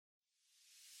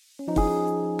And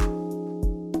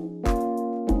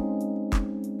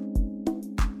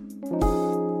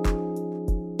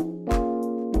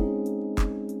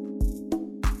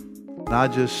I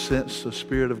just sense the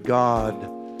Spirit of God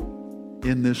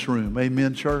in this room.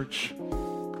 Amen, church?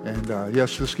 And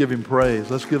yes, let's give Him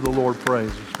praise. Let's give the Lord praise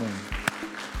this morning.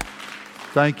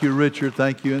 Thank you, Richard.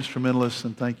 Thank you, instrumentalists.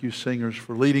 And thank you, singers,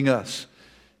 for leading us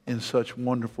in such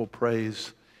wonderful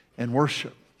praise and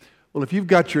worship. Well, if you've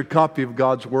got your copy of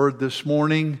God's Word this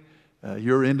morning,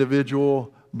 your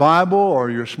individual Bible or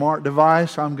your smart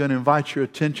device, I'm going to invite your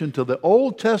attention to the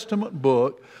Old Testament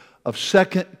book of 2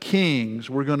 Kings.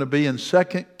 We're going to be in 2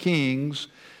 Kings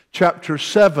chapter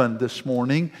 7 this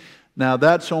morning. Now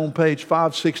that's on page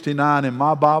 569 in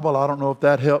my Bible. I don't know if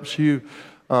that helps you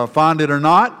find it or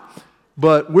not.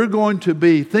 But we're going to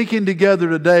be thinking together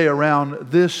today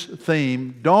around this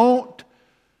theme. Don't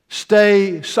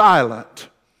stay silent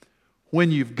when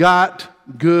you've got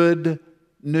good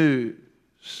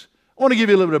news. I want to give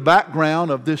you a little bit of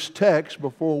background of this text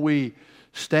before we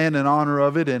stand in honor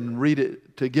of it and read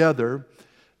it together.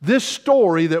 This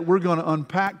story that we're going to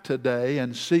unpack today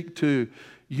and seek to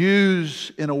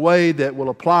use in a way that will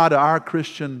apply to our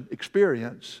Christian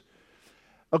experience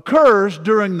occurs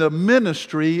during the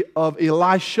ministry of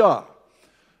Elisha,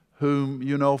 whom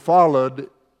you know followed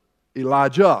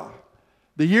Elijah.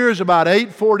 The year is about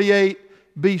 848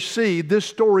 BC. This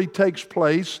story takes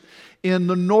place in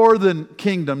the northern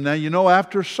kingdom. Now, you know,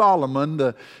 after Solomon,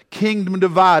 the kingdom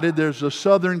divided. There's the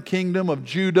southern kingdom of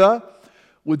Judah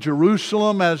with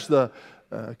Jerusalem as the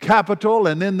capital,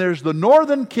 and then there's the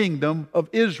northern kingdom of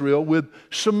Israel with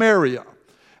Samaria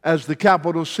as the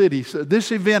capital city. So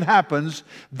this event happens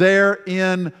there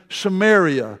in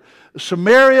Samaria.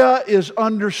 Samaria is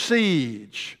under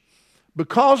siege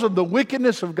because of the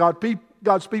wickedness of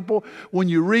God's people. When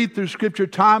you read through Scripture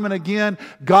time and again,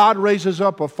 God raises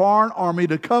up a foreign army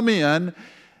to come in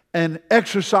and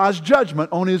exercise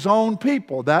judgment on His own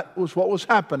people. That was what was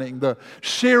happening. The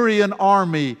Syrian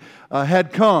army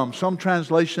had come. Some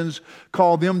translations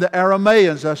call them the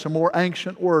Aramaeans. That's a more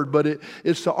ancient word, but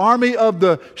it's the army of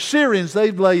the Syrians.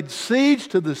 They've laid siege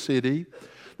to the city.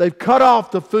 They've cut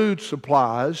off the food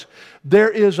supplies. There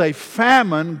is a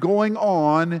famine going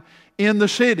on in the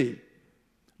city.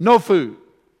 No food.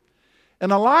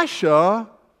 And Elisha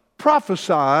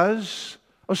prophesies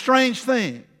a strange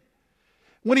thing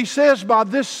when he says, by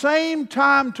this same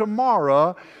time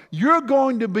tomorrow, you're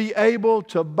going to be able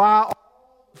to buy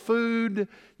all the food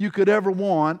you could ever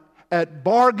want at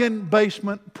bargain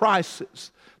basement prices.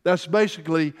 That's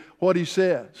basically what he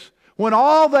says. When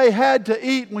all they had to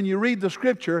eat, when you read the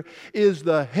Scripture, is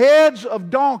the heads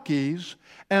of donkeys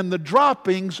and the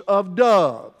droppings of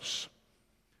doves.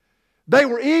 They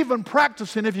were even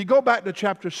practicing, if you go back to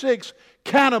chapter 6,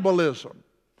 cannibalism.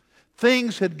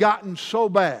 Things had gotten so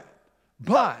bad.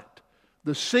 But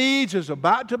the siege is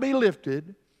about to be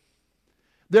lifted.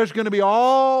 There's going to be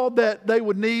all that they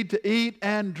would need to eat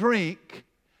and drink,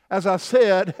 as I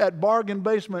said, at bargain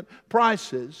basement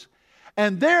prices.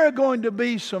 And there are going to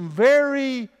be some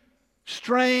very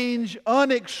strange,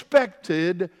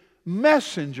 unexpected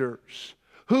messengers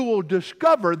who will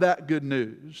discover that good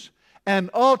news and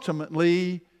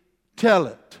ultimately tell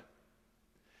it.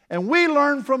 And we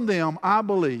learn from them, I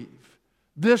believe,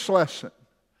 this lesson.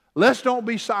 Let's don't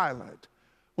be silent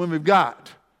when we've got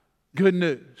good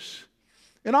news.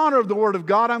 In honor of the Word of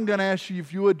God, I'm going to ask you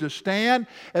if you would to stand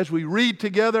as we read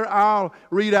together. I'll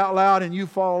read out loud and you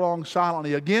follow along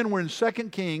silently. Again, we're in 2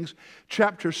 Kings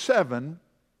chapter 7.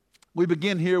 We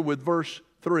begin here with verse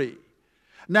 3.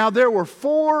 Now there were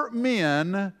 4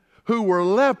 men who were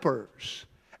lepers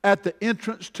at the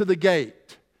entrance to the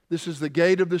gate. This is the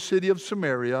gate of the city of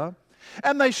Samaria.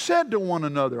 And they said to one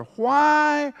another,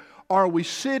 why are we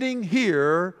sitting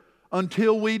here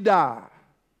until we die?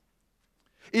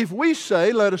 If we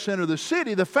say, let us enter the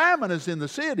city, the famine is in the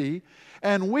city,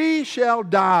 and we shall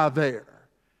die there.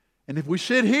 And if we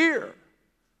sit here,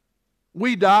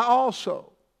 we die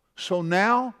also. So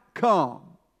now come,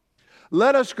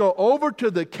 let us go over to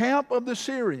the camp of the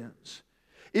Syrians.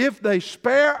 If they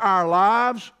spare our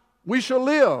lives, we shall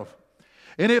live.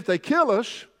 And if they kill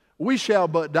us, we shall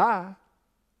but die.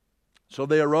 So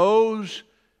they arose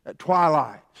at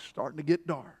twilight, starting to get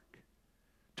dark,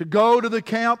 to go to the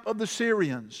camp of the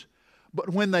Syrians. But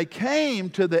when they came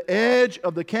to the edge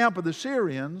of the camp of the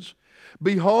Syrians,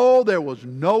 behold, there was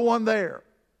no one there.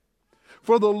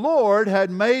 For the Lord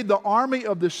had made the army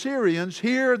of the Syrians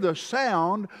hear the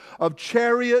sound of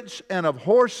chariots and of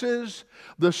horses,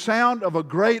 the sound of a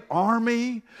great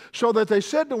army, so that they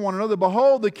said to one another,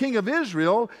 Behold, the king of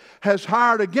Israel has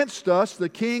hired against us the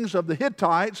kings of the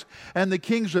Hittites and the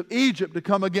kings of Egypt to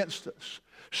come against us.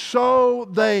 So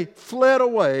they fled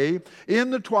away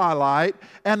in the twilight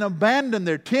and abandoned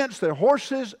their tents, their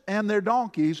horses, and their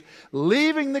donkeys,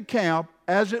 leaving the camp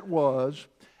as it was,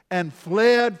 and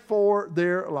fled for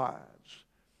their lives.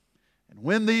 And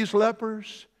when these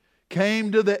lepers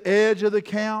came to the edge of the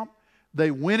camp,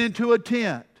 they went into a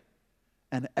tent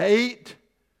and ate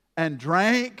and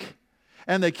drank,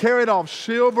 and they carried off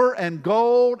silver and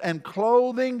gold and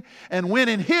clothing and went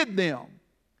and hid them.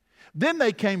 Then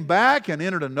they came back and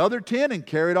entered another tent and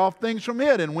carried off things from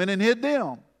it and went and hid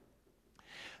them.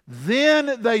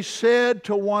 Then they said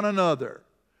to one another,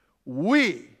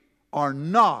 We are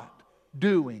not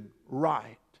doing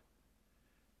right.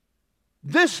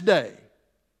 This day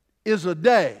is a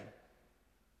day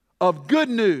of good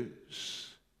news.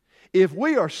 If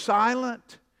we are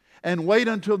silent and wait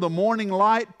until the morning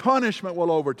light, punishment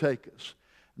will overtake us.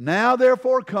 Now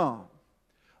therefore come,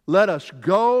 let us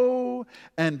go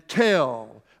and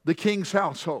tell the king's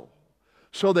household.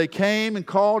 So they came and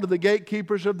called to the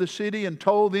gatekeepers of the city and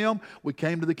told them, We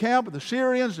came to the camp of the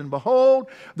Syrians, and behold,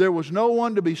 there was no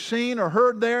one to be seen or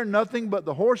heard there, nothing but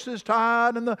the horses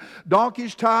tied and the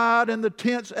donkeys tied and the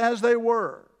tents as they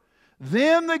were.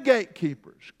 Then the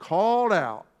gatekeepers called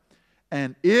out,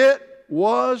 and it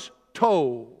was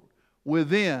told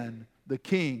within the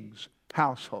king's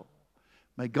household.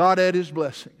 May God add His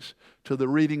blessings to the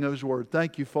reading of His Word.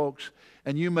 Thank you, folks,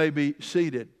 and you may be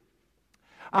seated.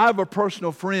 I have a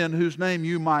personal friend whose name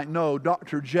you might know,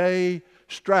 Dr. J.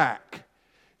 Strack.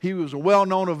 He was a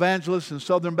well-known evangelist in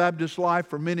Southern Baptist life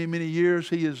for many, many years.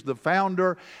 He is the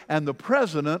founder and the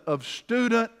president of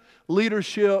Student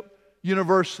Leadership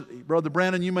University. Brother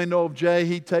Brandon, you may know of Jay.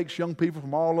 He takes young people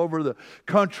from all over the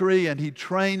country and he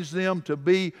trains them to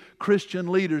be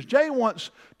Christian leaders. Jay once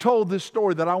told this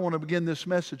story that I want to begin this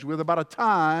message with about a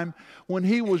time when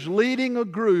he was leading a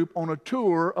group on a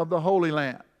tour of the Holy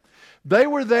Land. They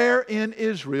were there in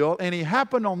Israel, and he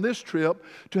happened on this trip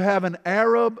to have an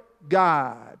Arab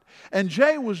guide. And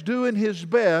Jay was doing his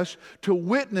best to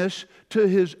witness to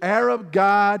his Arab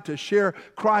guide, to share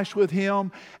Christ with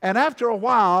him. And after a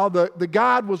while, the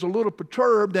guide was a little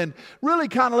perturbed and really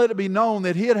kind of let it be known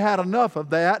that he had had enough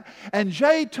of that. And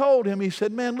Jay told him, he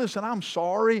said, Man, listen, I'm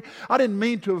sorry. I didn't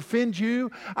mean to offend you.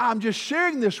 I'm just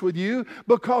sharing this with you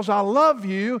because I love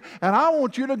you and I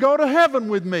want you to go to heaven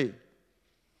with me.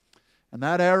 And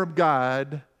that Arab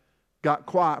guide got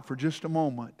quiet for just a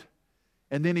moment.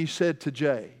 And then he said to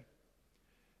Jay,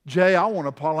 I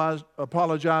want to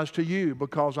apologize to you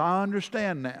because I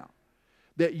understand now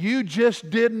that you just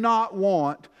did not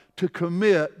want to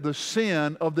commit the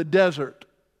sin of the desert.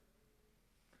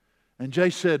 And Jay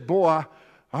said, Boy,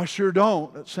 I sure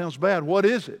don't. That sounds bad. What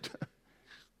is it?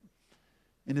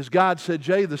 And his guide said,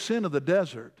 Jay, the sin of the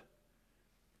desert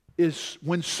is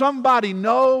when somebody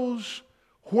knows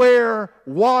where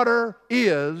water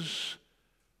is,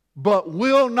 but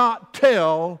will not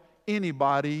tell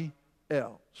anybody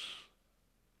else.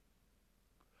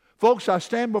 Folks, I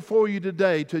stand before you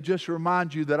today to just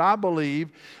remind you that I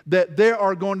believe that there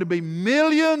are going to be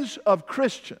millions of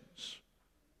Christians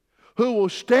who will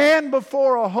stand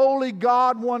before a holy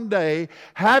God one day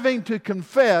having to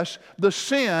confess the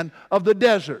sin of the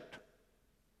desert.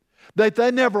 That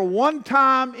they never one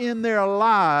time in their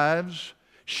lives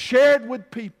shared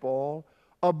with people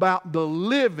about the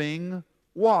living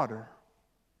water,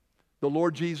 the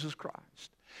Lord Jesus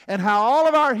Christ, and how all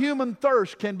of our human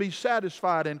thirst can be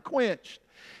satisfied and quenched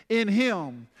in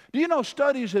Him. Do you know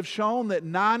studies have shown that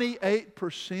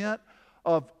 98%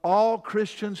 of all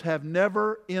Christians have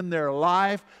never in their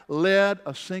life led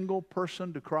a single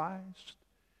person to Christ?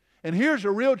 And here's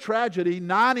a real tragedy,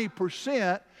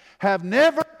 90% have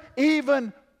never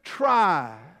even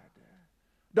tried.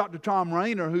 Dr. Tom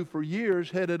Rainer, who for years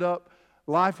headed up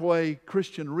Lifeway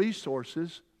Christian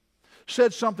Resources,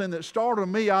 said something that startled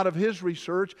me out of his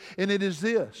research, and it is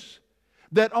this,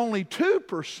 that only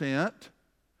 2%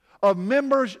 of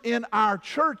members in our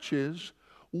churches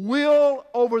will,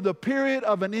 over the period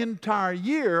of an entire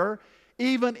year,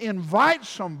 even invite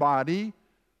somebody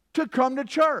to come to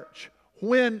church.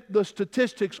 When the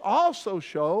statistics also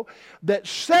show that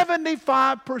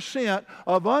 75%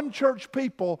 of unchurched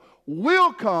people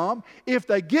will come if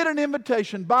they get an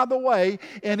invitation. By the way,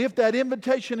 and if that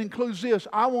invitation includes this,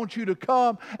 I want you to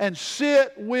come and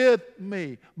sit with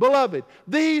me. Beloved,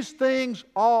 these things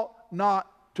ought not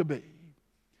to be.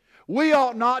 We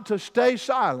ought not to stay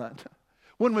silent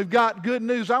When we've got good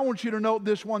news, I want you to note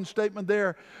this one statement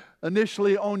there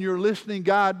initially on your listening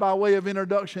guide by way of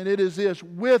introduction. It is this: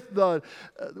 with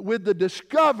the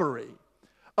discovery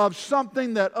of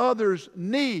something that others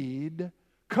need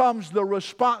comes the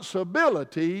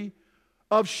responsibility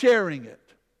of sharing it.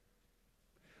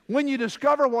 When you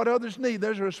discover what others need,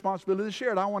 there's a responsibility to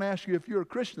share it. I want to ask you, if you're a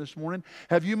Christian this morning,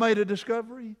 have you made a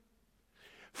discovery?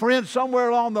 Friends, somewhere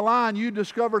along the line you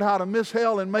discovered how to miss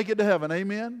hell and make it to heaven.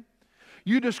 Amen?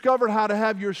 You discovered how to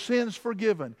have your sins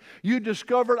forgiven. You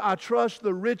discovered, I trust,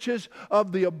 the riches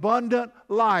of the abundant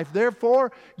life.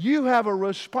 Therefore, you have a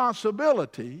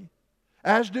responsibility,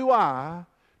 as do I,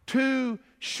 to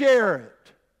share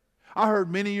it. I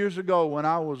heard many years ago when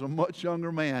I was a much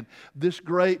younger man this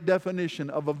great definition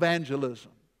of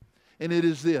evangelism. And it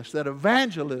is this: that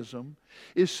evangelism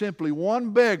is simply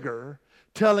one beggar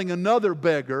telling another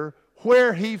beggar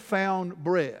where he found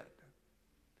bread.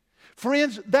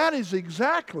 Friends, that is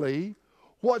exactly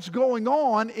what's going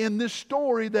on in this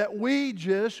story that we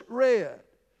just read.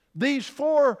 These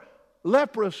 4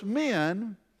 leprous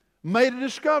men made a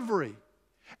discovery.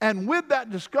 And with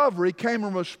that discovery came a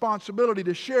responsibility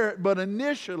to share it, but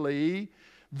initially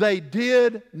they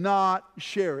did not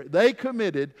share it. They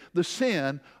committed the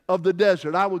sin of the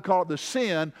desert. I would call it the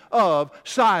sin of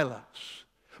silence.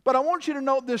 But I want you to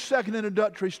note this second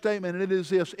introductory statement, and it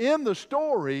is this: in the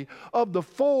story of the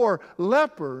 4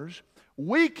 lepers,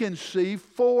 we can see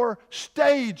 4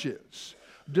 stages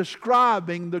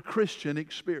describing the Christian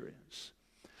experience.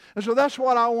 And so that's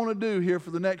what I want to do here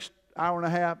for the next hour and a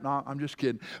half. No, I'm just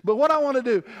kidding. But what I want to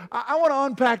do, I want to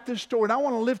unpack this story, and I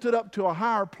want to lift it up to a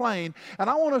higher plane, and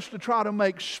I want us to try to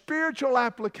make spiritual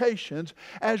applications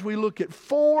as we look at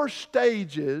 4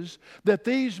 stages that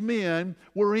these men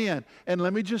were in. And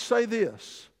let me just say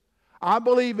this: I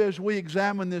believe as we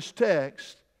examine this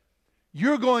text,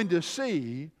 you're going to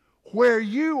see where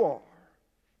you are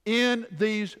in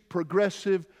these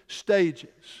progressive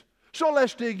stages. So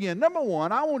let's dig in. Number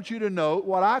 1, I want you to note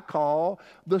what I call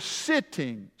the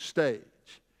sitting stage.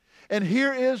 And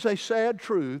here is a sad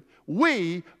truth: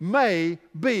 we may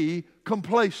be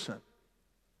complacent.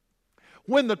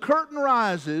 When the curtain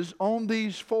rises on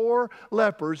these 4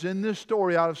 lepers in this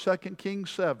story out of 2 Kings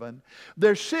 7,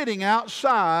 they're sitting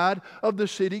outside of the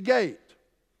city gate.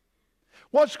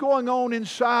 What's going on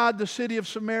inside the city of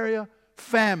Samaria?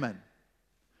 Famine,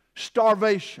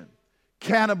 starvation,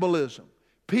 cannibalism,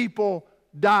 people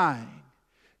dying.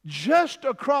 Just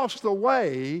across the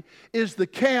way is the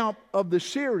camp of the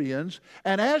Syrians,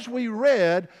 and as we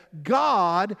read,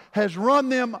 God has run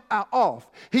them off.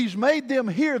 He's made them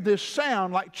hear this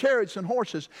sound like chariots and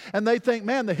horses, and they think,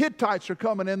 man, the Hittites are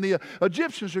coming and the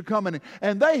Egyptians are coming,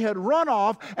 and they had run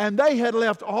off, and they had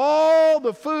left all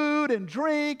the food and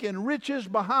drink and riches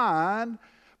behind,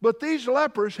 but these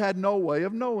lepers had no way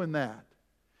of knowing that.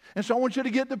 And so I want you to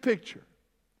get the picture.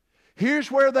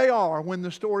 Here's where they are when the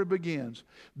story begins.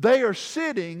 They are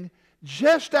sitting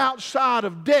just outside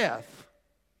of death,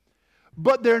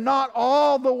 but they're not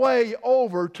all the way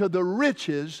over to the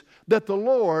riches that the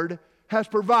Lord has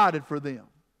provided for them.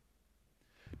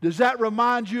 Does that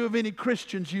remind you of any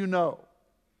Christians you know?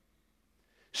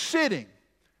 Sitting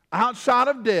outside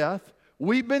of death,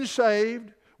 we've been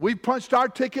saved, we've punched our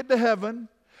ticket to heaven,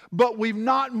 but we've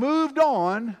not moved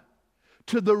on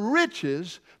to the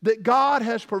riches that God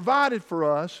has provided for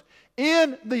us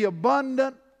in the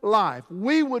abundant life.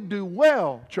 We would do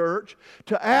well, church,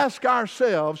 to ask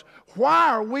ourselves, why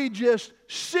are we just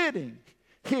sitting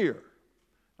here?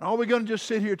 Are we going to just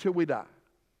sit here till we die?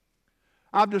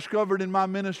 I've discovered in my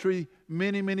ministry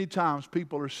many, many times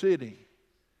people are sitting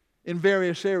in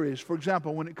various areas. For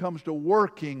example, when it comes to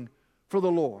working for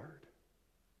the Lord.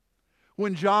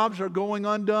 When jobs are going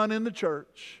undone in the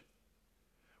church.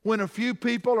 When a few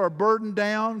people are burdened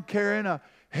down, carrying a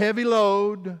heavy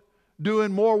load,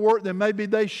 doing more work than maybe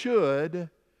they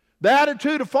should, the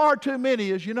attitude of far too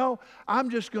many is, I'm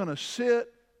just going to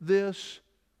sit this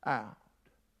out.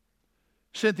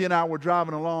 Cynthia and I were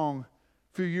driving along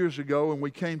a few years ago, and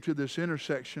we came to this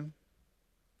intersection.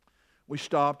 We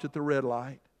stopped at the red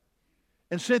light.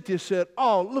 And Cynthia said,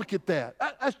 oh, look at that.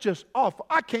 That's just awful.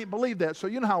 I can't believe that. So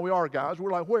you know how we are, guys.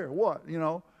 We're like, where? What?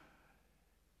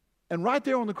 And right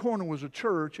there on the corner was a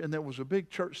church, and there was a big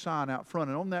church sign out front.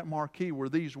 And on that marquee were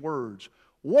these words: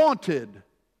 wanted,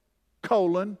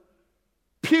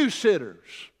 pew sitters.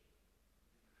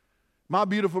 My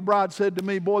beautiful bride said to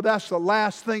me, boy, that's the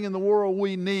last thing in the world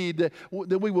we need,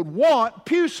 that we would want,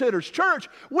 pew sitters. Church,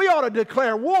 we ought to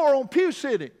declare war on pew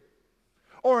sitting.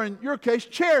 Or in your case,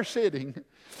 chair sitting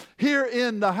here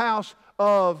in the house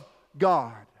of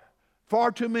God. Far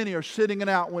too many are sitting it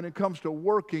out when it comes to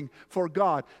working for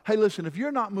God. Hey, listen, if you're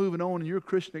not moving on in your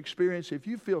Christian experience, if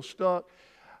you feel stuck,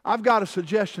 I've got a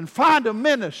suggestion. Find a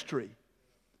ministry.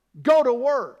 Go to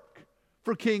work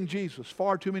for King Jesus.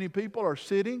 Far too many people are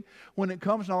sitting when it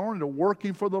comes not only to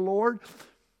working for the Lord,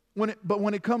 but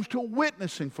when it comes to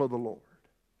witnessing for the Lord.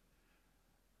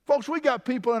 Folks, we got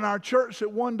people in our church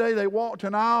that one day they walked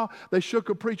an aisle, they shook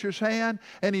a preacher's hand,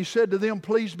 and he said to them,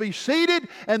 "Please be seated,"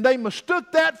 and they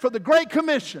mistook that for the Great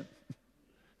Commission.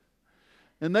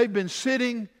 And they've been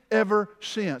sitting ever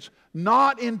since,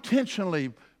 not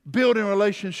intentionally building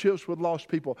relationships with lost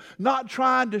people, not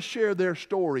trying to share their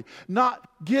story, not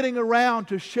getting around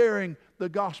to sharing the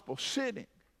gospel, sitting.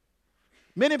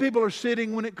 Many people are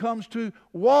sitting when it comes to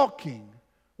walking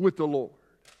with the Lord.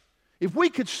 If we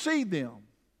could see them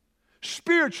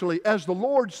spiritually as the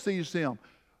Lord sees them,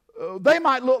 they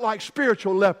might look like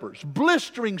spiritual lepers,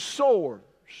 blistering sores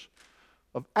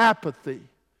of apathy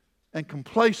and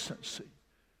complacency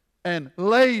and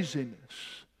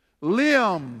laziness,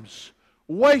 limbs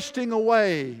wasting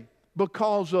away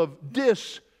because of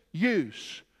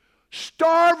disuse,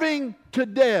 starving to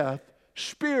death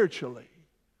spiritually,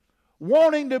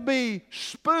 wanting to be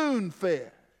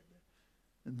spoon-fed.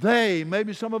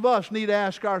 Maybe some of us need to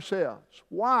ask ourselves,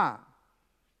 why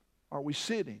are we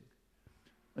sitting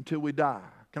until we die?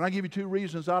 Can I give you 2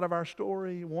 reasons out of our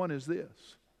story? One is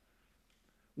this.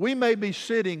 We may be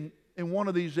sitting in one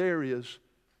of these areas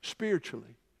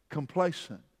spiritually,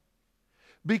 complacent,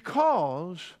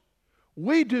 because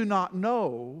we do not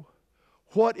know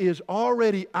what is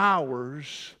already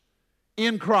ours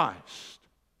in Christ.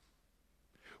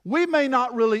 We may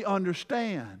not really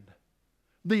understand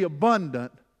the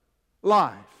abundant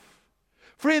life.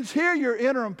 Friends, hear your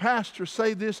interim pastor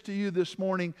say this to you this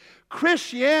morning.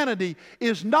 Christianity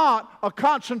is not a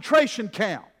concentration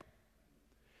camp.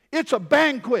 It's a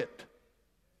banquet.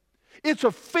 It's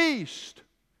a feast.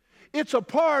 It's a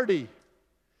party.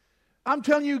 I'm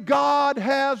telling you, God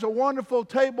has a wonderful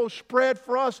table spread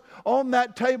for us. On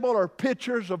that table are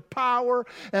pitchers of power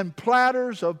and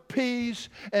platters of peace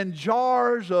and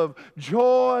jars of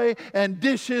joy and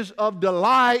dishes of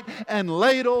delight and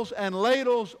ladles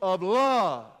of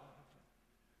love.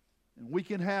 And we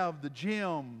can have the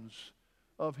gems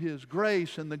of His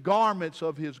grace and the garments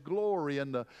of His glory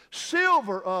and the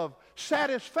silver of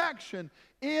satisfaction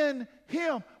in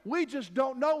Him. We just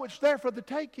don't know it's there for the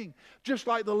taking, just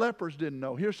like the lepers didn't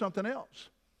know. Here's something else.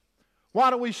 Why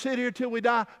do we sit here till we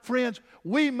die? Friends,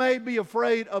 we may be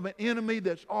afraid of an enemy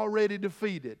that's already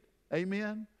defeated.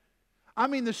 Amen? I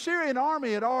mean, the Syrian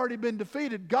army had already been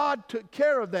defeated. God took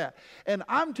care of that. And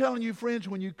I'm telling you, friends,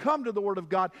 when you come to the Word of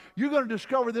God, you're going to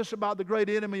discover this about the great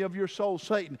enemy of your soul,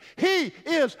 Satan. He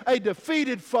is a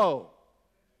defeated foe.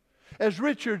 As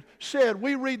Richard said,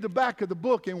 we read the back of the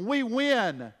book and we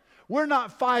win. We're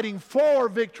not fighting for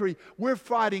victory. We're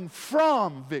fighting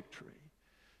from victory.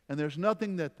 And there's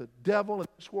nothing that the devil in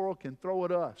this world can throw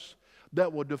at us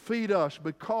that will defeat us,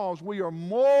 because we are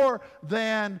more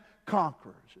than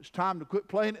conquerors. It's time to quit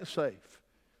playing it safe.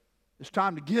 It's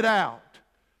time to get out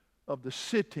of the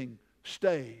sitting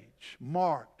stage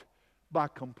marked by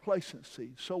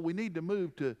complacency. So we need to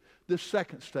move to this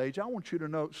second stage. I want you to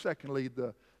note, secondly,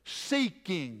 the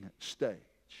seeking stage.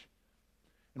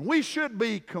 And we should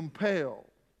be compelled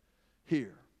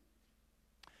here.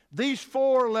 These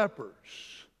 4 lepers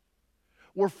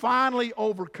were finally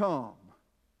overcome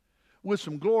with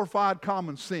some glorified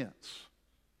common sense.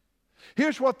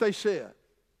 Here's what they said.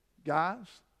 Guys,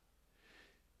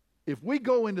 if we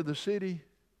go into the city,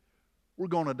 we're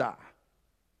going to die.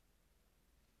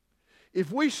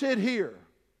 If we sit here,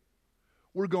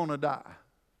 we're going to die.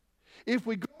 If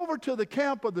we go over to the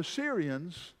camp of the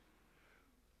Syrians,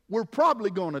 we're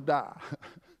probably going to die.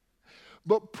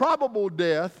 But probable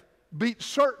death beats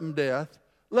certain death.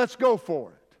 Let's go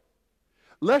for it.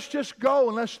 Let's just go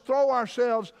and let's throw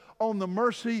ourselves on the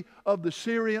mercy of the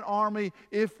Syrian army.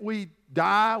 If we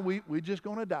die, we're just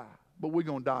going to die. But we're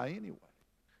going to die anyway.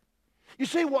 You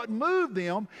see, what moved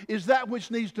them is that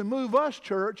which needs to move us,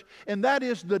 church, and that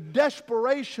is the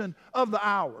desperation of the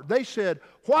hour. They said,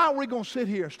 why are we going to sit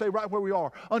here, stay right where we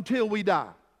are, until we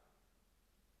die?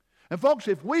 And folks,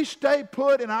 if we stay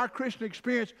put in our Christian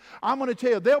experience, I'm going to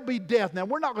tell you, there'll be death. Now,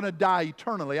 we're not going to die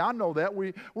eternally. I know that.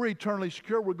 We're eternally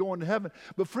secure. We're going to heaven.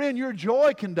 But friend, your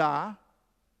joy can die.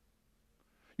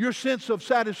 Your sense of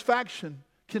satisfaction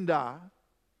can die.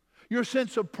 Your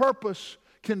sense of purpose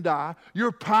can die.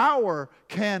 Your power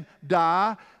can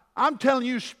die. I'm telling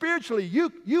you, spiritually,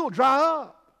 you'll dry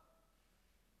up.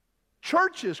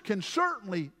 Churches can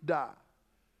certainly die.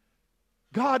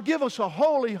 God, give us a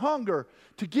holy hunger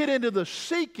to get into the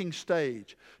seeking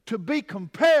stage, to be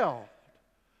compelled,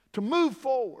 to move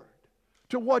forward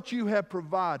to what you have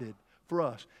provided for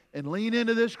us. And lean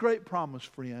into this great promise,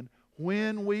 friend.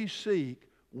 When we seek,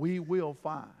 we will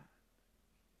find.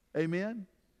 Amen?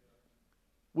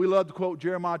 We love to quote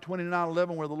Jeremiah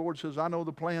 29:11, where the Lord says, I know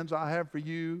the plans I have for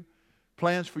you,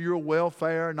 plans for your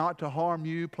welfare, not to harm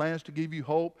you, plans to give you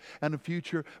hope and a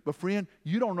future. But friend,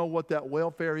 you don't know what that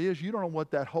welfare is. You don't know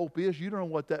what that hope is. You don't know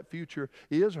what that future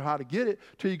is or how to get it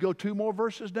till you go 2 more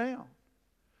verses down.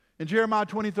 In Jeremiah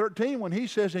 20:13, when he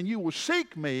says, and you will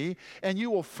seek me and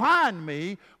you will find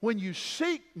me when you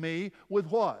seek me with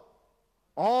what?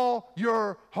 All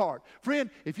your heart. Friend,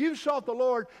 if you've sought the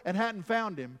Lord and hadn't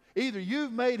found Him, either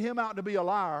you've made Him out to be a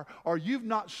liar or you've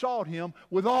not sought Him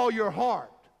with all your heart.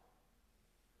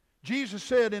 Jesus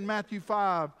said in Matthew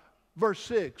 5, verse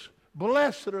 6,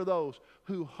 blessed are those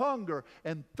who hunger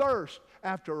and thirst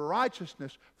after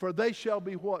righteousness, for they shall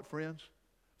be what, friends?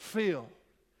 Filled.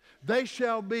 They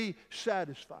shall be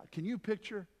satisfied. Can you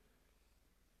picture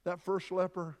that first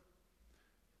leper?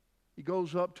 He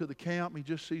goes up to the camp. He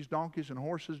just sees donkeys and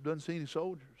horses, doesn't see any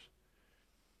soldiers.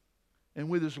 And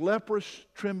with his leprous,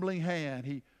 trembling hand,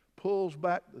 he pulls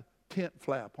back the tent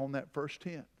flap on that first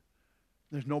tent.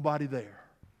 There's nobody there.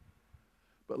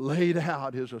 But laid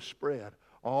out is a spread.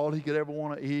 All he could ever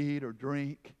want to eat or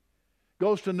drink.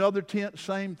 Goes to another tent,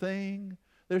 same thing.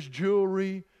 There's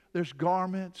jewelry. There's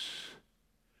garments.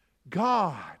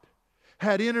 God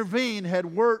had intervened, had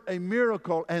worked a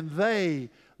miracle, and they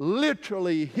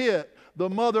literally hit the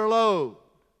mother lode.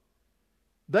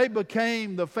 They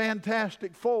became the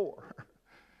Fantastic Four.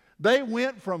 They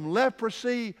went from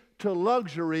leprosy to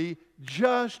luxury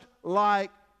just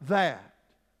like that.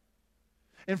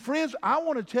 And friends, I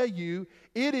want to tell you,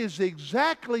 it is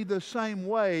exactly the same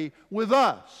way with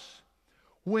us.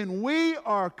 When we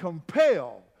are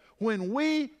compelled, when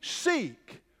we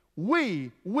seek,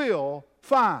 we will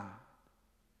find.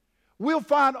 We'll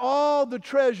find all the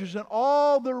treasures and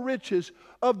all the riches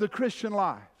of the Christian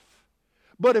life.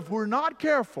 But if we're not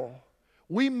careful,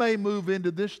 we may move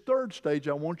into this third stage.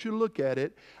 I want you to look at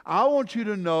it. I want you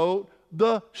to note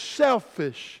the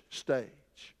selfish stage.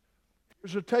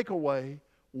 Here's a takeaway.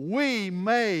 We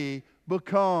may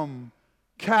become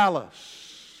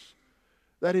callous.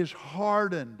 That is,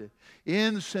 hardened,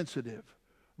 insensitive.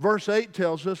 Verse 8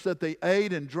 tells us that they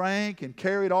ate and drank and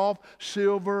carried off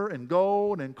silver and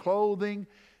gold and clothing,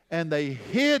 and they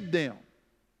hid them.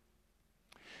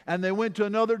 And they went to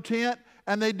another tent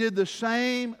and they did the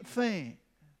same thing.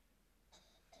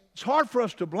 It's hard for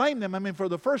us to blame them. I mean, for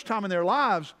the first time in their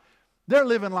lives, they're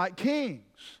living like kings.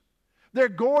 They're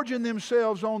gorging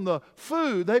themselves on the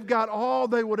food. They've got all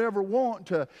they would ever want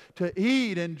to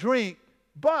eat and drink.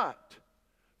 But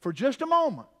for just a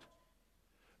moment,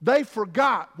 they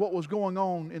forgot what was going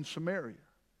on in Samaria.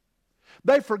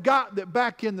 They forgot that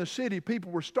back in the city,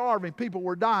 people were starving, people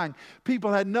were dying.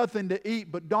 People had nothing to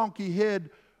eat but donkey head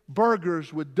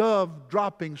burgers with dove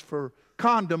droppings for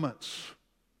condiments.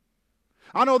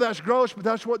 I know that's gross, but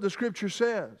that's what the Scripture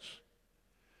says.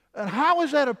 And how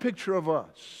is that a picture of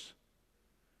us?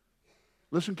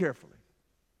 Listen carefully.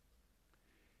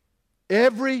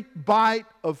 Every bite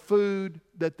of food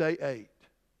that they ate,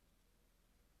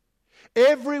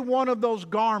 every one of those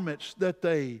garments that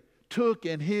they took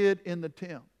and hid in the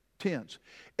tents,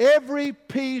 every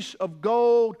piece of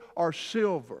gold or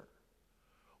silver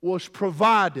was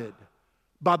provided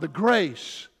by the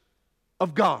grace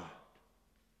of God.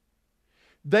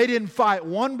 They didn't fight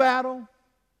one battle.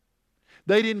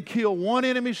 They didn't kill one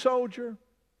enemy soldier.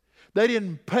 They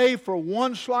didn't pay for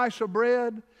one slice of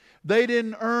bread. They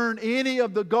didn't earn any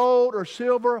of the gold or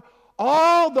silver.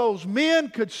 All those men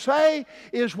could say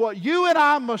is what you and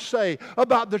I must say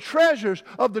about the treasures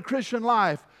of the Christian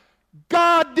life.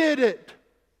 God did it.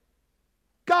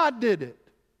 God did it.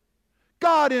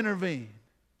 God intervened.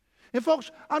 And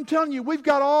folks, I'm telling you, we've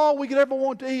got all we could ever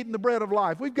want to eat in the bread of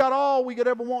life. We've got all we could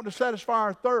ever want to satisfy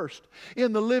our thirst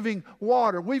in the living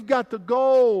water. We've got the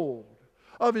gold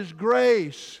of His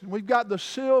grace. We've got the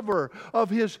silver of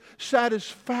His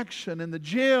satisfaction and the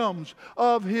gems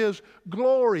of His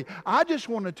glory. I just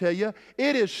want to tell you,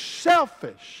 it is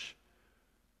selfish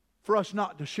for us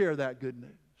not to share that good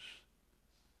news.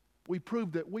 We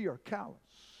prove that we are callous.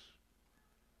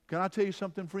 Can I tell you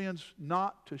something, friends?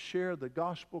 Not to share the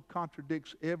gospel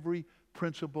contradicts every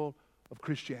principle of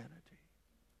Christianity.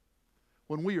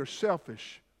 When we are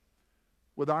selfish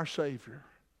with our Savior,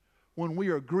 when we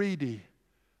are greedy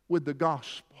with the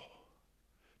gospel,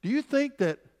 do you think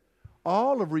that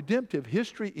all of redemptive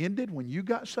history ended when you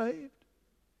got saved?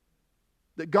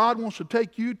 That God wants to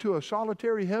take you to a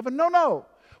solitary heaven? No, no.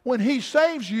 When He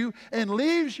saves you and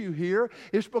leaves you here,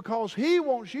 it's because He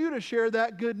wants you to share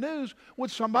that good news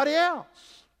with somebody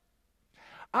else.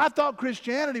 I thought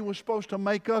Christianity was supposed to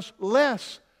make us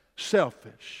less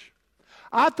selfish.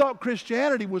 I thought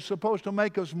Christianity was supposed to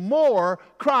make us more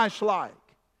Christ-like.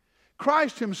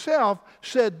 Christ Himself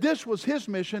said this was His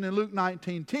mission in Luke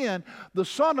 19:10. The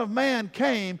Son of Man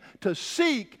came to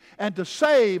seek and to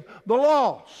save the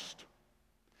lost.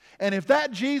 And if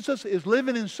that Jesus is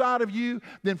living inside of you,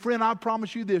 then friend, I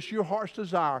promise you this, your heart's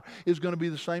desire is going to be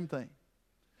the same thing.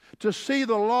 To see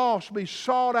the lost be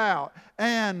sought out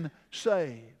and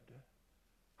saved.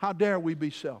 How dare we be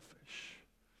selfish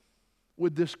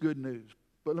with this good news?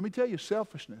 But let me tell you,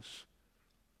 selfishness,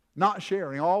 not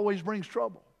sharing, always brings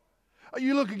trouble.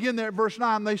 You look again there at verse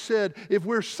 9, they said, if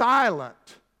we're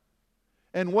silent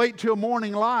and wait till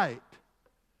morning light,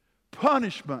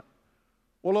 punishment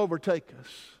will overtake us.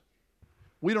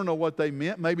 We don't know what they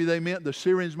meant. Maybe they meant the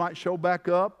Syrians might show back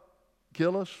up,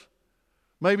 kill us.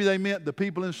 Maybe they meant the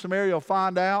people in Samaria will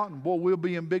find out and boy, we'll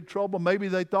be in big trouble. Maybe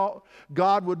they thought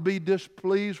God would be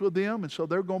displeased with them and so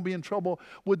they're going to be in trouble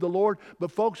with the Lord.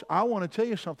 But folks, I want to tell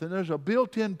you something. There's a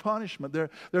built-in punishment.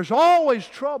 There's always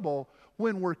trouble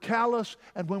when we're callous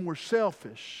and when we're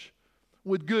selfish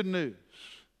with good news.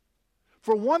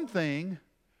 For one thing,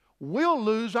 we'll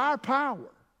lose our power.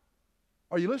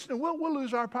 Are you listening? We'll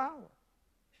lose our power.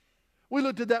 We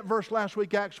looked at that verse last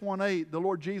week, Acts 1:8. The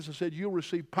Lord Jesus said, you'll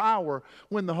receive power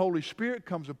when the Holy Spirit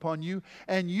comes upon you,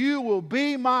 and you will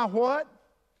be my what?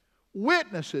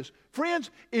 Witnesses. Friends,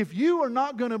 if you are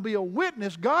not going to be a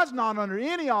witness, God's not under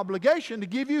any obligation to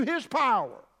give you His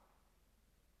power.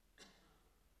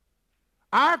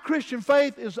 Our Christian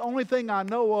faith is the only thing I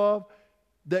know of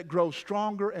that grows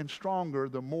stronger and stronger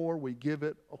the more we give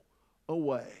it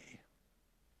away.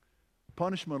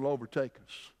 Punishment will overtake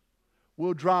us.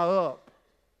 We'll dry up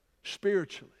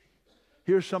spiritually.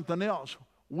 Here's something else.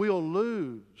 We'll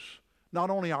lose not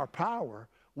only our power,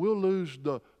 we'll lose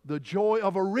the joy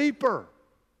of a reaper.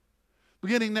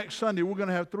 Beginning next Sunday, we're going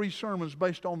to have 3 sermons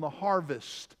based on the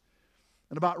harvest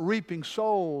and about reaping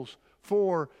souls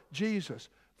for Jesus.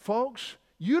 Folks,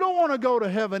 you don't want to go to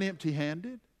heaven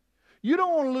empty-handed. You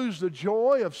don't want to lose the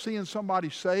joy of seeing somebody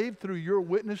saved through your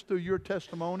witness, through your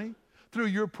testimony, through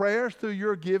your prayers, through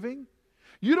your giving.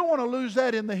 You don't want to lose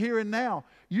that in the here and now.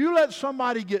 You let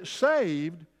somebody get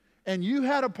saved and you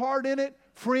had a part in it,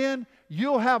 friend,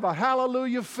 you'll have a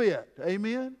hallelujah fit.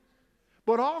 Amen?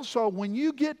 But also, when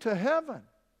you get to heaven,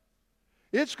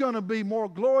 it's going to be more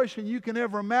glorious than you can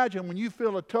ever imagine when you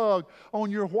feel a tug on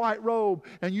your white robe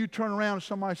and you turn around and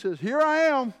somebody says, here I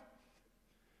am.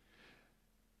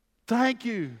 Thank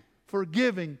you for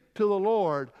giving to the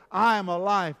Lord. I am a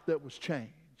life that was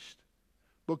changed.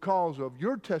 Because of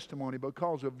your testimony,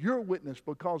 because of your witness,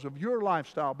 because of your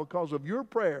lifestyle, because of your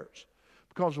prayers,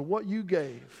 because of what you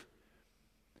gave.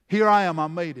 Here I am, I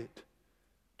made it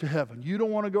to heaven. You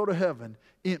don't want to go to heaven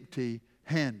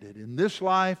empty-handed. In this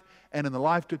life and in the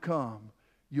life to come,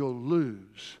 you'll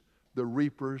lose the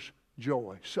reaper's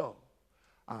joy. So,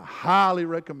 I highly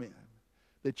recommend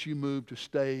that you move to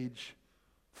stage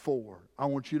 4. I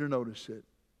want you to notice it.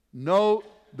 Note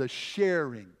the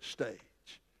sharing stage.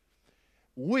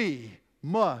 We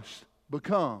must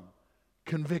become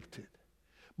convicted.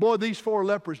 Boy, these 4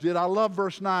 lepers did. I love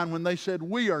verse 9 when they said,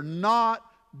 we are not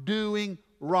doing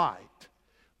right.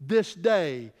 This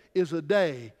day is a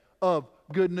day of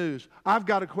good news. I've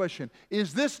got a question.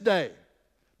 Is this day,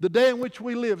 the day in which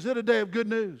we live, is it a day of good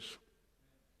news?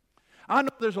 I know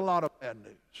there's a lot of bad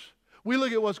news. We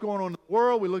look at what's going on in the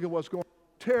world. We look at what's going on.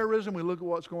 Terrorism, we look at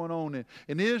what's going on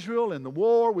in Israel, in the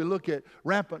war, we look at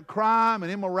rampant crime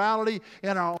and immorality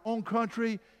in our own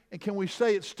country, and can we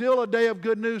say it's still a day of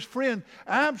good news? Friend,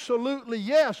 absolutely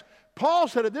yes. Paul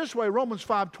said it this way, Romans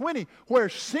 5:20, where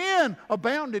sin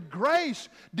abounded, grace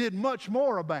did much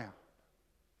more abound.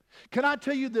 Can I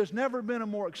tell you there's never been a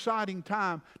more exciting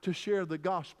time to share the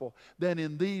gospel than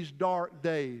in these dark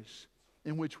days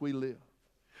in which we live.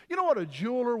 You know what a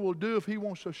jeweler will do if he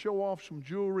wants to show off some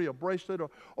jewelry, a bracelet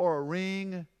or a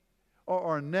ring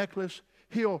or a necklace?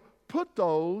 He'll put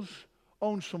those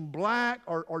on some black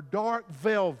or dark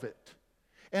velvet.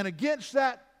 And against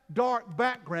that dark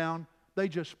background, they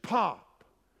just pop.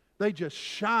 They just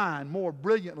shine more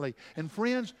brilliantly. And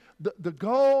friends, the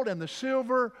gold and the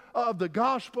silver of the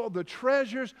gospel, the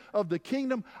treasures of the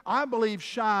kingdom, I believe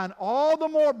shine all the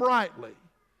more brightly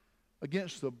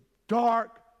against the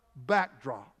dark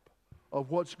backdrop of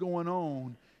what's going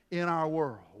on in our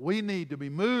world. We need to be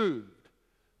moved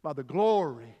by the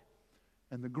glory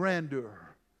and the grandeur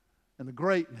and the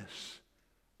greatness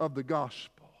of the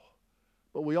gospel.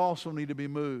 But we also need to be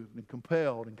moved and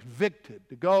compelled and convicted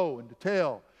to go and to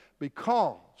tell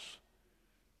because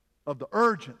of the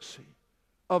urgency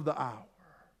of the hour.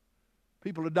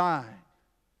 People are dying.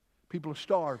 People are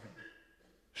starving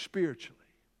spiritually.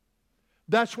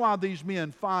 That's why these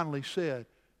men finally said,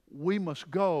 we must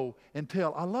go and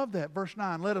tell. I love that. Verse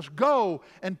 9, let us go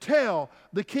and tell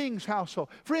the king's household.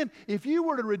 Friend, if you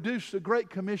were to reduce the Great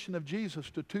Commission of Jesus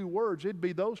to 2 words, it'd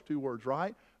be those 2 words,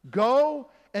 right? Go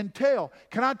and tell.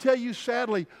 Can I tell you,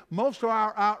 sadly, most of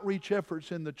our outreach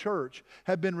efforts in the church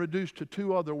have been reduced to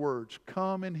 2 other words.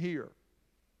 Come and hear.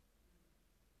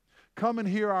 Come and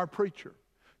hear our preacher.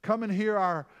 Come and hear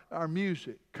our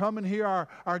music. Come and hear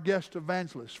our guest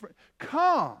evangelists.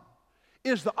 Come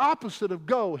is the opposite of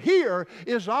go. Hear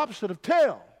is the opposite of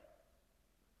tell.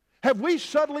 Have we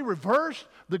suddenly reversed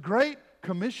the Great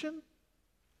Commission?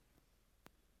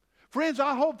 Friends,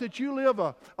 I hope that you live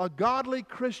a godly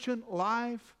Christian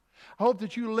life. I hope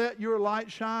that you let your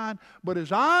light shine. But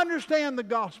as I understand the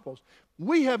Gospels,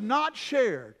 we have not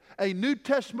shared a New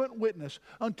Testament witness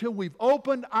until we've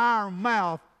opened our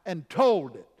mouth and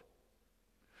told it.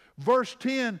 Verse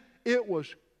 10, it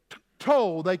was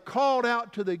told. They called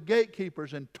out to the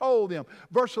gatekeepers and told them.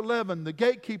 Verse 11, the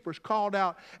gatekeepers called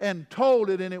out and told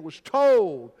it, and it was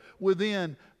told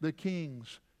within the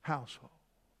king's household.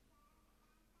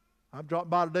 I've dropped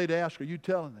by today to ask, are you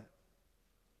telling it?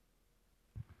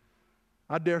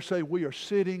 I dare say we are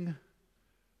sitting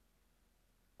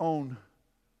on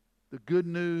the good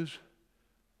news,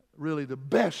 really the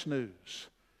best news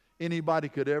anybody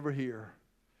could ever hear.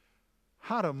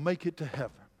 How to make it to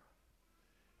heaven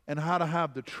and how to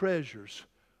have the treasures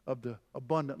of the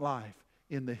abundant life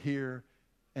in the here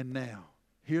and now.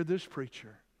 Hear this,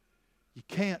 preacher. You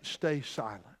can't stay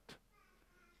silent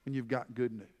when you've got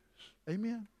good news.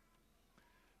 Amen.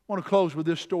 I want to close with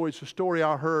this story. It's a story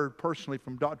I heard personally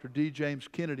from Dr. D. James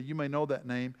Kennedy. You may know that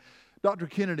name. Dr.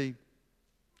 Kennedy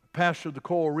pastored the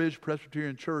Coral Ridge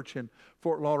Presbyterian Church in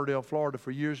Fort Lauderdale, Florida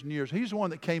for years and years. He's the one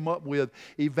that came up with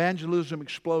Evangelism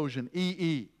Explosion,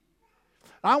 EE.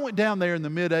 I went down there in the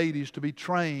mid-'80s to be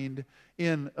trained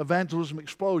in Evangelism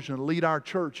Explosion, to lead our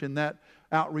church in that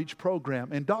outreach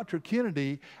program. And Dr.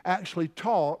 Kennedy actually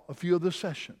taught a few of the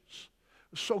sessions.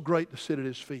 It was so great to sit at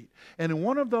his feet. And in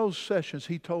one of those sessions,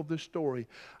 he told this story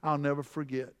I'll never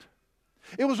forget.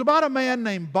 It was about a man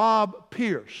named Bob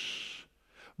Pierce.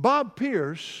 Bob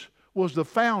Pierce was the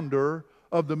founder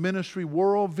of the ministry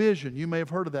World Vision. You may have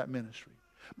heard of that ministry.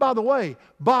 By the way,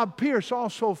 Bob Pierce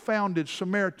also founded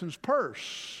Samaritan's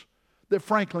Purse that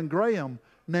Franklin Graham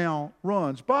now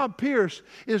runs. Bob Pierce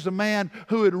is the man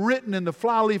who had written in the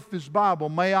flyleaf of his Bible,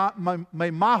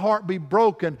 may my heart be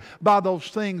broken by those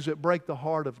things that break the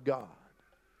heart of God.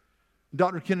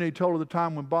 Dr. Kennedy told of the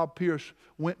time when Bob Pierce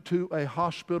went to a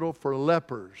hospital for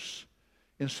lepers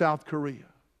in South Korea,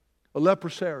 a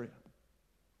leprosarium.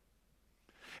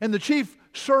 And the chief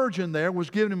surgeon there was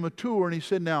giving him a tour, and he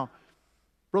said, now,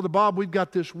 Brother Bob, we've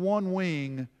got this one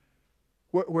wing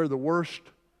where the worst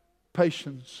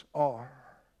patients are.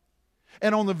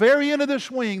 And on the very end of this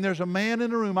wing, there's a man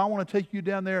in the room. I want to take you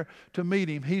down there to meet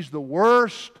him. He's the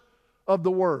worst of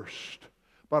the worst.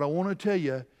 But I want to tell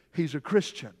you, he's a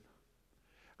Christian.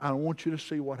 I want you to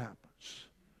see what happens.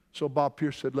 So Bob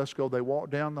Pierce said, let's go. They walked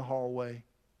down the hallway,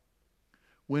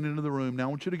 went into the room. Now I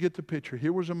want you to get the picture.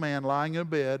 Here was a man lying in a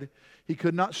bed. He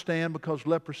could not stand because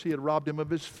leprosy had robbed him of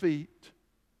his feet.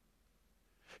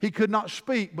 He could not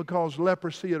speak because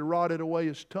leprosy had rotted away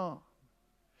his tongue.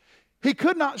 He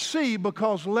could not see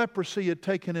because leprosy had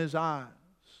taken his eyes.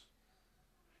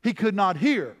 He could not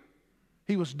hear.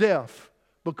 He was deaf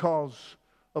because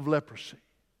of leprosy.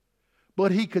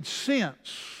 But he could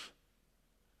sense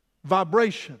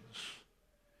vibrations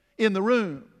in the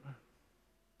room.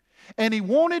 And he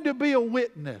wanted to be a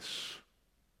witness.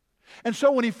 And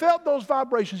so when he felt those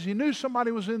vibrations, he knew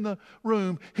somebody was in the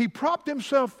room. He propped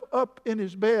himself up in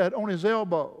his bed on his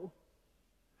elbow.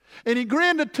 And he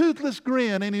grinned a toothless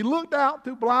grin, and he looked out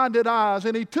through blinded eyes,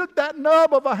 and he took that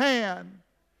nub of a hand,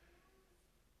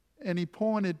 and he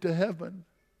pointed to heaven.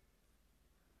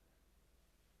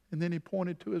 And then he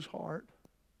pointed to his heart.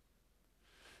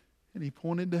 And he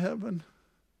pointed to heaven.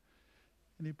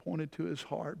 And he pointed to his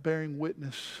heart, bearing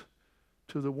witness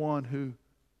to the one who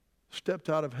stepped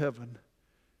out of heaven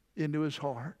into his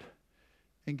heart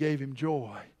and gave him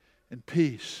joy and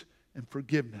peace and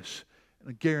forgiveness and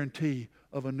a guarantee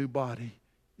of a new body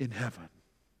in heaven.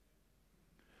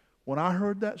 When I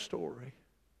heard that story,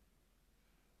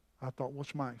 I thought,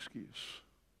 what's my excuse?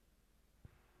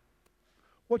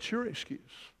 What's your excuse?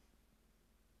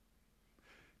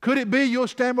 Could it be you'll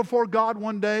stand before God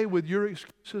one day with your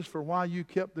excuses for why you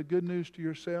kept the good news to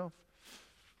yourself?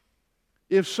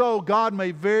 If so, God may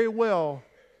very well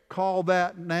call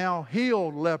that now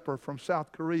healed leper from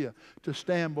South Korea to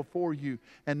stand before you.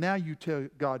 And now you tell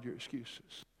God your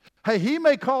excuses. Hey, He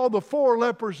may call the 4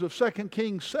 lepers of 2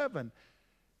 Kings 7.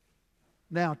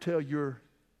 Now tell your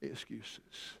excuses.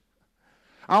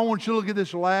 I want you to look at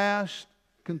this last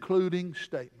concluding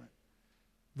statement.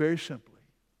 Very simply.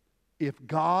 If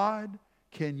God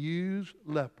can use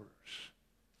lepers,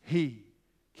 He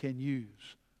can use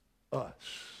us.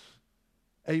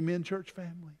 Amen, church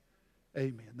family?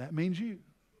 Amen. That means you.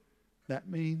 That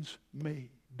means me.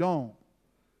 Don't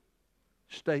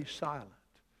stay silent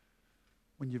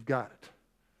when you've got it.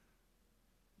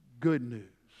 Good news.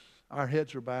 Our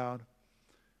heads are bowed.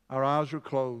 Our eyes are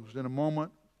closed. In a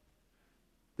moment,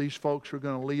 these folks are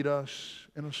going to lead us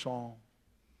in a song.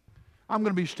 I'm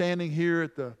going to be standing here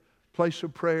at the place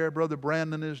of prayer. Brother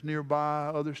Brandon is nearby,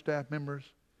 other staff members.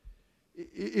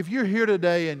 If you're here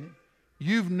today and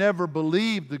you've never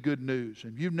believed the good news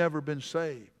and you've never been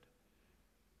saved,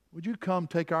 would you come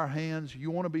take our hands? You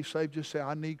want to be saved, just say,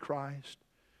 I need Christ.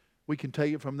 We can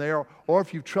take it from there. Or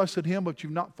if you've trusted Him but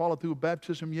you've not followed through a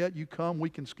baptism yet, you come. We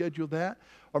can schedule that.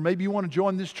 Or maybe you want to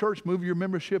join this church, move your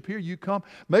membership here, you come.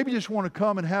 Maybe you just want to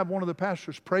come and have one of the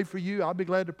pastors pray for you. I'll be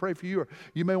glad to pray for you. Or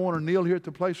you may want to kneel here at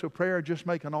the place of prayer, just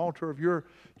make an altar of your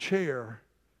chair.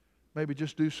 Maybe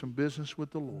just do some business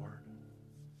with the Lord.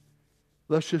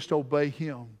 Let's just obey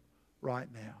Him right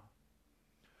now.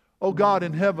 Oh God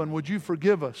in heaven, would you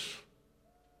forgive us?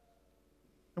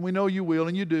 And we know you will,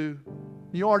 and you do.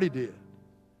 You already did.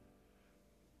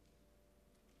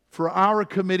 For our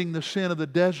committing the sin of the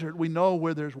desert, we know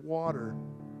where there's water.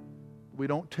 We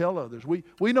don't tell others.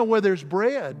 We know where there's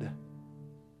bread.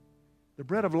 The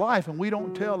bread of life, and we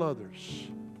don't tell others.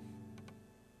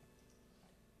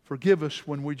 Forgive us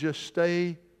when we just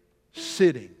stay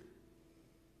sitting.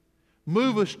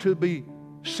 Move us to be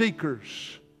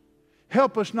seekers.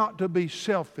 Help us not to be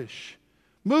selfish.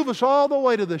 Move us all the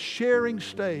way to the sharing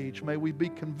stage. May we be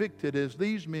convicted as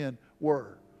these men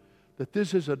were, that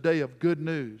this is a day of good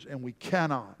news and we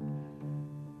cannot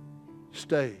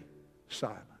stay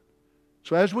silent.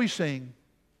 So as we sing,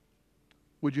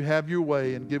 would you have your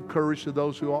way and give courage to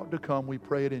those who ought to come? We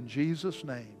pray it in Jesus'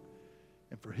 name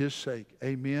and for His sake.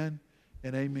 Amen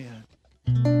and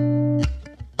amen.